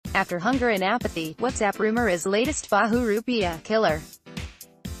After hunger and apathy, WhatsApp rumor is latest Bahurupiya killer.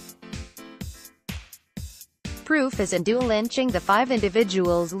 Proof is in Dhule lynching. The 5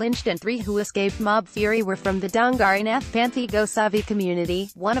 individuals lynched and 3 who escaped mob fury were from the Dhule in Apathy Gosavi community,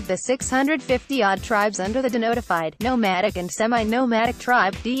 one of the 650-odd tribes under the denotified, nomadic and semi-nomadic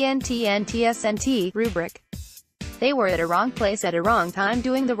tribe, DNTNTSNT, rubric. They were at a wrong place at a wrong time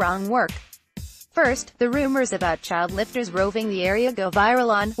doing the wrong work. First, the rumors about child lifters roving the area go viral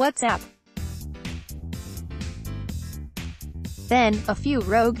on WhatsApp. Then, a few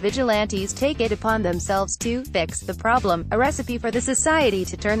rogue vigilantes take it upon themselves to fix the problem, a recipe for the society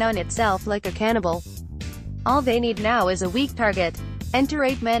to turn on itself like a cannibal. All they need now is a weak target. Enter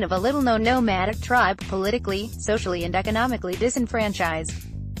 8 men of a little-known nomadic tribe, politically, socially and economically disenfranchised.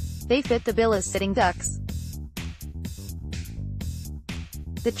 They fit the bill as sitting ducks.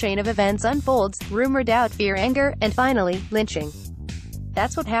 The chain of events unfolds: rumor, doubt, fear, anger, and finally, lynching.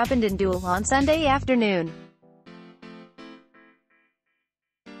 That's what happened in Dhule on Sunday afternoon.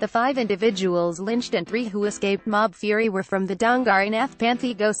 The 5 individuals lynched and 3 who escaped mob fury were from the Dhule in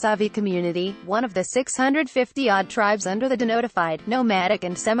Apathy Gosavi community, one of the 650-odd tribes under the denotified, nomadic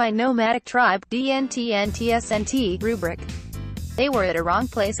and semi-nomadic tribe, DNTNTSNT, rubric. They were at a wrong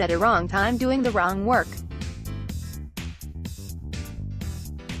place at a wrong time doing the wrong work.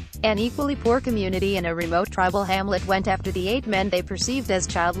 An equally poor community in a remote tribal hamlet went after the 8 men they perceived as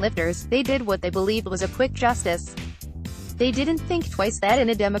child lifters. They did what they believed was a quick justice. They didn't think twice that in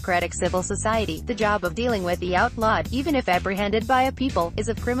a democratic civil society, the job of dealing with the outlawed, even if apprehended by a people, is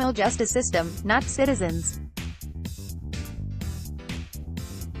of criminal justice system, not citizens.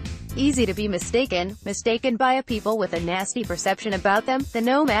 Easy to be mistaken by a people with a nasty perception about them, the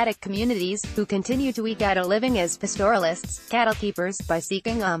nomadic communities, who continue to eke out a living as pastoralists, cattle keepers, by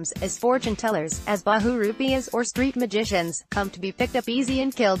seeking alms, as fortune tellers, as Bahurupiyas or street magicians, come to be picked up easy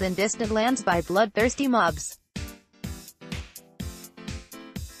and killed in distant lands by bloodthirsty mobs.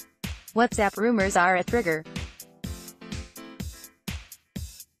 WhatsApp rumors are a trigger.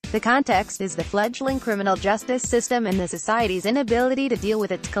 The context is the fledgling criminal justice system and the society's inability to deal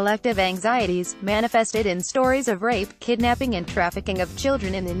with its collective anxieties, manifested in stories of rape, kidnapping and trafficking of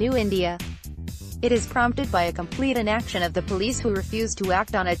children in the new India. It is prompted by a complete inaction of the police who refuse to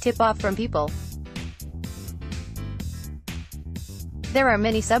act on a tip-off from people. There are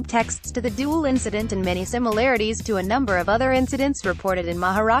many subtexts to the Dhule incident and many similarities to a number of other incidents reported in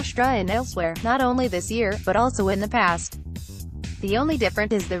Maharashtra and elsewhere, not only this year, but also in the past. The only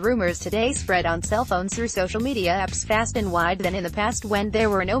difference is the rumors today spread on cell phones through social media apps fast and wide than in the past when there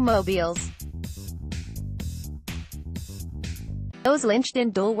were no mobiles. Those lynched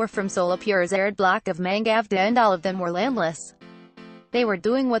in Dhule were from Solapur's arid block of Mangavda and all of them were landless. They were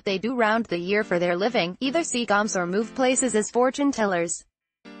doing what they do round the year for their living, either seek alms or move places as fortune tellers.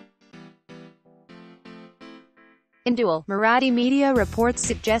 In Dhule, Marathi media reports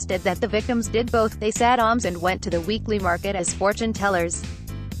suggested that the victims did both. They sat alms and went to the weekly market as fortune tellers.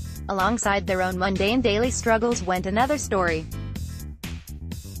 Alongside their own mundane daily struggles went another story.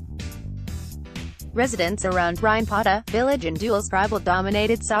 Residents around Rainpata village in Dhule's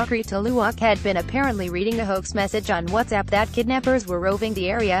tribal-dominated Sakri Taluak had been apparently reading a hoax message on WhatsApp that kidnappers were roving the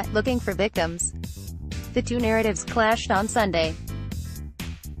area, looking for victims. The two narratives clashed on Sunday.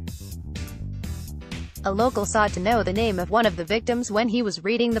 A local sought to know the name of one of the victims when he was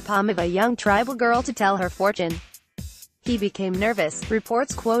reading the palm of a young tribal girl to tell her fortune. He became nervous,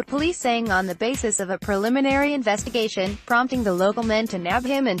 reports quote police saying, on the basis of a preliminary investigation, prompting the local men to nab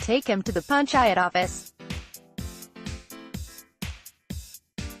him and take him to the panchayat office.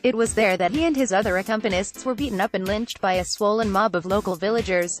 It was there that he and his other accompanists were beaten up and lynched by a swollen mob of local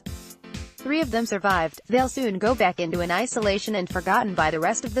villagers. 3 of them survived. They'll soon go back into an isolation and forgotten by the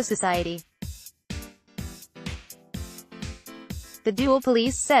rest of the society. The Dhule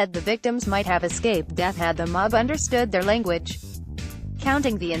police said the victims might have escaped death had the mob understood their language.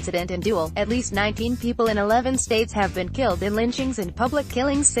 Counting the incident in Dhule, at least 19 people in 11 states have been killed in lynchings and public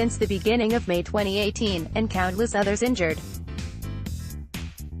killings since the beginning of May 2018, and countless others injured.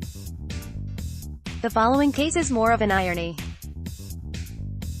 The following case is more of an irony.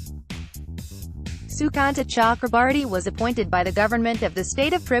 Sukanta Chakrabarti was appointed by the government of the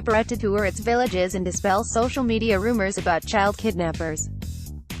state of Tripura to tour its villages and dispel social media rumors about child kidnappers.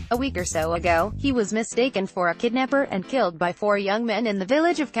 A week or so ago, he was mistaken for a kidnapper and killed by 4 young men in the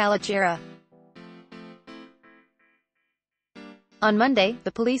village of Kalachira. On Monday,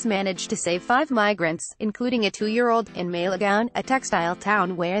 the police managed to save 5 migrants, including a 2-year-old, in Malegaon, a textile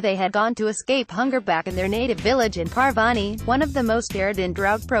town where they had gone to escape hunger back in their native village in Parvani, one of the most arid and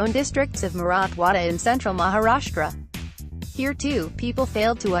drought-prone districts of Marathwada in central Maharashtra. Here too, people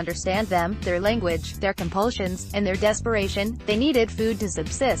failed to understand them, their language, their compulsions, and their desperation. They needed food to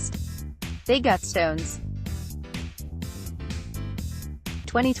subsist. They got stones.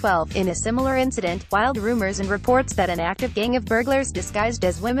 2012, in a similar incident, wild rumors and reports that an active gang of burglars disguised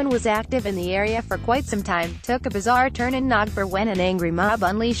as women was active in the area for quite some time, took a bizarre turn in Nagpur when an angry mob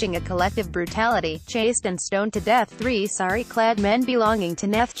unleashing a collective brutality, chased and stoned to death 3 sari-clad men belonging to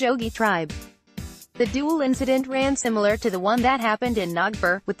Nath Jogi tribe. The Dhule incident ran similar to the one that happened in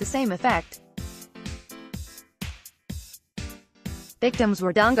Nagpur, with the same effect. Victims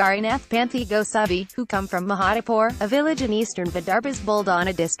were Dongari Nath Panthi Gosavi, who come from Mahadipur, a village in eastern Vidarbha's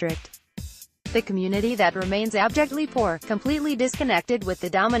Buldana district. The community that remains abjectly poor, completely disconnected with the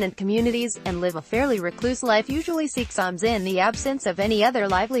dominant communities, and live a fairly recluse life usually seeks alms in the absence of any other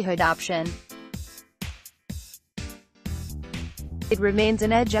livelihood option. It remains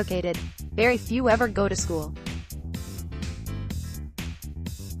uneducated. Very few ever go to school.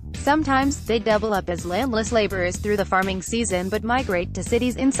 Sometimes, they double up as landless laborers through the farming season but migrate to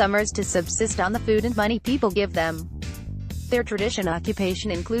cities in summers to subsist on the food and money people give them. Their traditional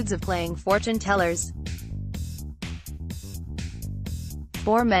occupation includes of playing fortune tellers.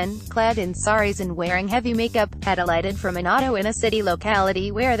 4 men, clad in saris and wearing heavy makeup, had alighted from an auto in a city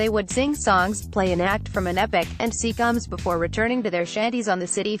locality where they would sing songs, play an act from an epic, and seek alms before returning to their shanties on the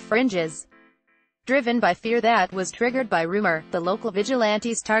city fringes. Driven by fear that was triggered by rumor, the local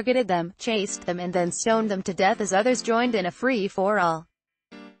vigilantes targeted them, chased them and then stoned them to death as others joined in a free-for-all.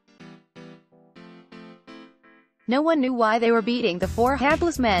 No one knew why they were beating the 4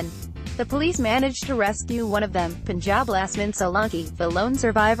 hapless men. The police managed to rescue one of them, Punjab Lasman Solanki, the lone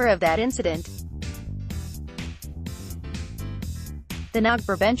survivor of that incident. The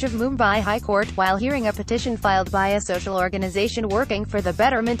Nagpur bench of Mumbai High Court, while hearing a petition filed by a social organization working for the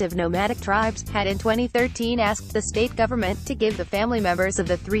betterment of nomadic tribes, had in 2013 asked the state government to give the family members of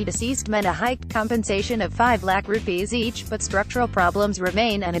the 3 deceased men a hiked compensation of 5 lakh rupees each, but structural problems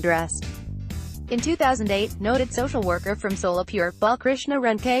remain unaddressed. In 2008, noted social worker from Solapur, Balkrishna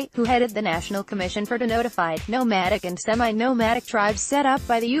Renke, who headed the National Commission for Denotified, Nomadic and Semi-Nomadic Tribes set up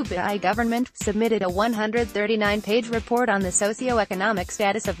by the UPI government, submitted a 139-page report on the socio-economic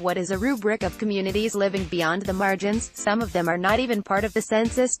status of what is a rubric of communities living beyond the margins. Some of them are not even part of the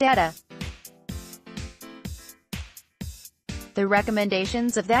census data. The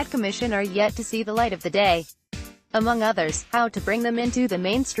recommendations of that commission are yet to see the light of the day. Among others, how to bring them into the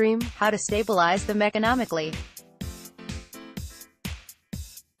mainstream, how to stabilize them economically.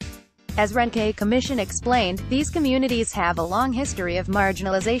 As Renke Commission explained, these communities have a long history of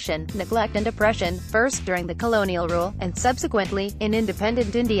marginalization, neglect and oppression, first during the colonial rule, and subsequently, in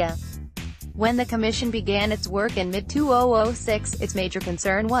independent India. When the Commission began its work in mid-2006, its major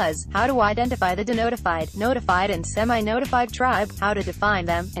concern was, how to identify the denotified, notified and semi-notified tribe, how to define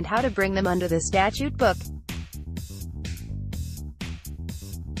them, and how to bring them under the statute book.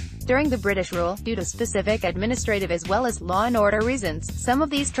 During the British rule, due to specific administrative as well as law and order reasons, some of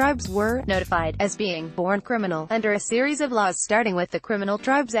these tribes were notified as being born criminal under a series of laws starting with the Criminal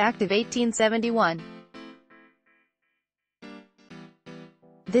Tribes Act of 1871.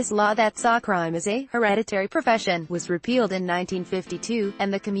 This law that saw crime as a hereditary profession was repealed in 1952,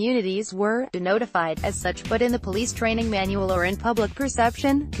 and the communities were denotified as such, but in the police training manual or in public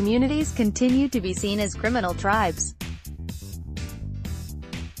perception, communities continued to be seen as criminal tribes.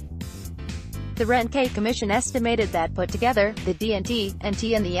 The Renke Commission estimated that put together, the DNT,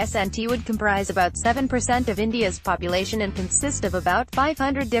 NT and the SNT would comprise about 7% of India's population and consist of about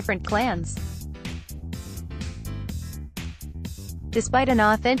 500 different clans. Despite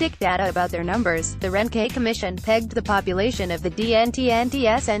inauthentic data about their numbers, the Renke Commission pegged the population of the DNT and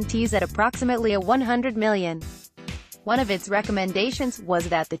SNTs at approximately 100 million. One of its recommendations was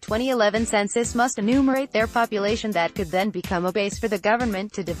that the 2011 census must enumerate their population that could then become a base for the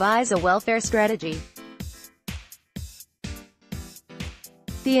government to devise a welfare strategy.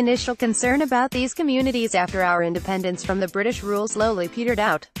 The initial concern about these communities after our independence from the British rule slowly petered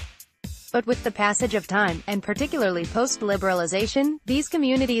out. But with the passage of time, and particularly post-liberalization, these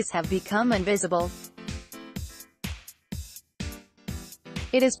communities have become invisible.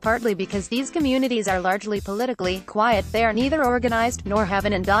 It is partly because these communities are largely politically quiet. They are neither organized, nor have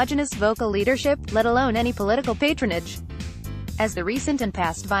an endogenous vocal leadership, let alone any political patronage. As the recent and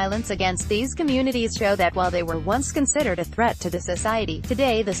past violence against these communities show that while they were once considered a threat to the society,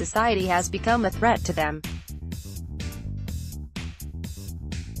 today the society has become a threat to them.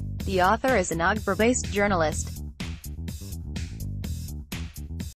 The author is a Nagpur-based journalist.